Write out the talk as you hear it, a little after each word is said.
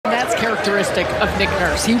characteristic of Nick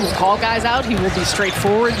Nurse. He will call guys out. He will be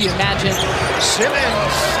straightforward. You imagine.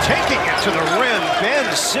 Simmons taking it to the rim. Ben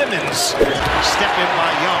Simmons. Step in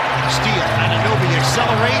by Young. Steal. Anunoby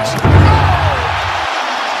accelerates. Oh!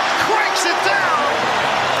 Cranks it down.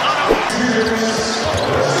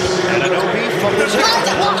 Anunoby from the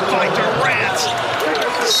blocked by Durant.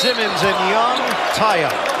 Simmons and Young tie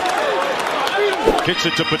up. Kicks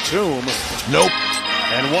it to Batum. Nope.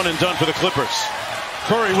 And one and done for the Clippers.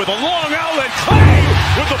 Curry with a long outlet. Clay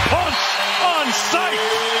with the punch on sight.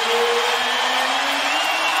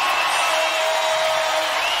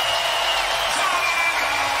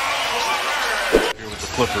 Here with the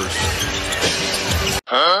Clippers.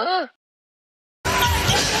 Huh?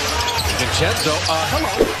 Vincenzo,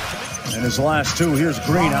 hello. And his last two, here's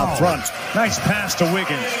Green out front. Nice pass to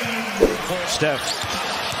Wiggins. Steph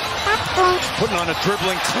putting on a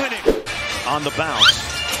dribbling clinic on the bounce.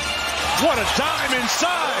 What a dime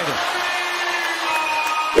inside.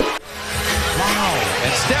 Wow.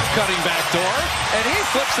 And Steph cutting back door, and he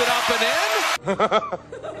flips it up and in.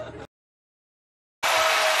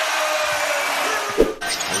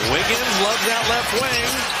 Wiggins loves that left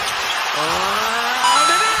wing.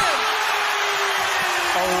 And in.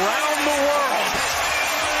 Around the world.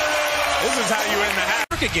 This is how you end the half.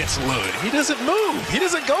 Look against Lud. He doesn't move. He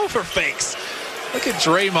doesn't go for fakes. Look at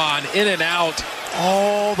Draymond in and out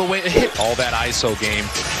all the way. Hit all that ISO game.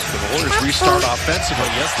 The Warriors restart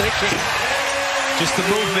offensively. Yes, they can. Just the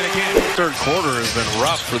movement again. Third quarter has been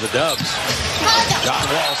rough for the Dubs. John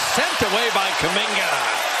Wall sent away by Kuminga.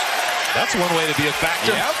 That's one way to be a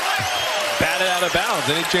factor. Yep. Batted out of bounds.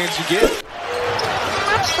 Any chance you get.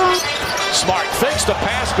 Smart fakes the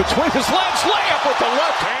pass between his legs. Layup with the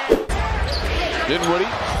left hand.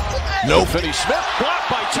 Dinwiddie. No. Finney-Smith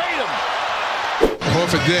blocked by Tatum.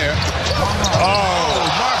 Horford there. Oh,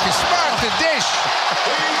 Marcus Smart the dish.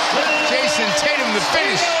 Jason Tatum the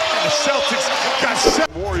finish. The Celtics got set.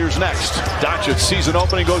 Warriors next. Doncic season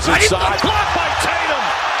opening goes inside. Blocked by Tatum.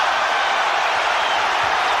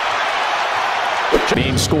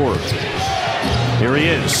 Main scorer. Here he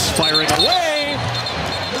is, firing away.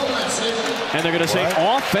 And they're going to say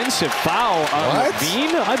offensive foul on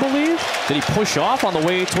Bean, I believe. Did he push off on the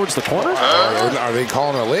way towards the corner? Are they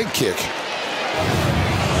calling a leg kick?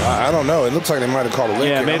 I don't know. It looks like they might have called a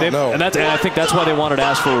leg kick. Maybe. And I think that's why they wanted to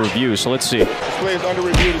ask for a review. So let's see. This play is under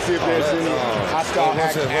review to see if there's any hostile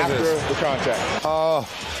act after the contact. Oh,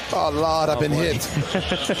 Lord, I've been hit.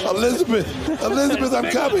 Elizabeth,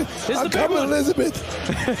 I'm coming. I'm coming, Elizabeth.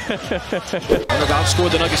 They've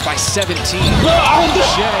outscored the Nuggets by 17. Shea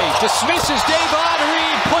dismisses Davon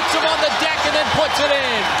Reed, puts him on the deck, and then puts it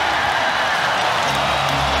in.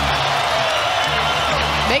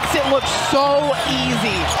 Makes it look so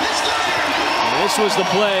easy. This was the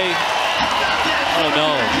play. Oh,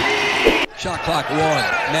 no. Shot clock one.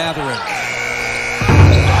 Matherin.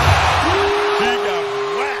 He got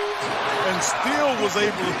whacked and still was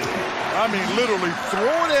able to, literally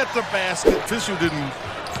throw it at the basket. Fisher didn't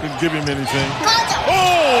give him anything.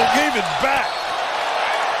 Oh, gave it back.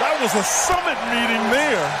 That was a summit meeting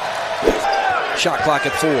there. Shot clock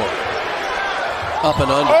at 4. Up and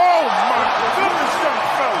under. Oh, my goodness, young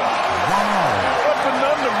fella. Wow. Up and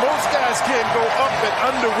under. Most guys can't go up and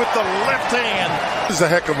under with the left hand. This is a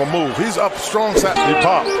heck of a move. He's up strong side. He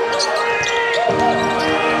popped.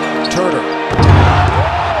 Turner.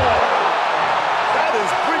 That is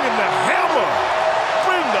bringing the hammer.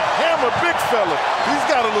 Bring the hammer, big fella. He's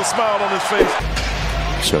got a little smile on his face.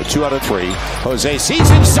 So 2 out of 3. Jose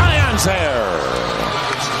sees it. Zion's there.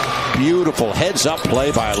 Beautiful heads-up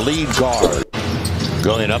play by a lead guard.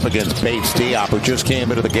 Going up against Bates. Diop, who just came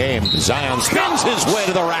into the game. Zion spins his way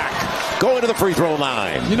to the rack. Going to the free throw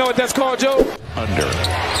line. You know what that's called, Joe? Under.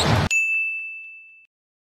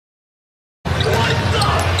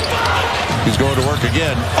 He's going to work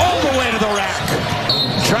again. All the way to the rack.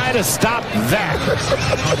 Try to stop that.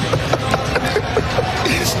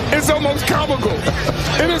 It's almost comical.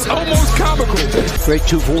 It is almost comical. Great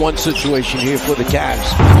 2-for-1 situation here for the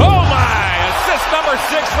Cavs. Oh, my. Assist number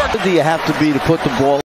 6 for... Who do you have to be to put the ball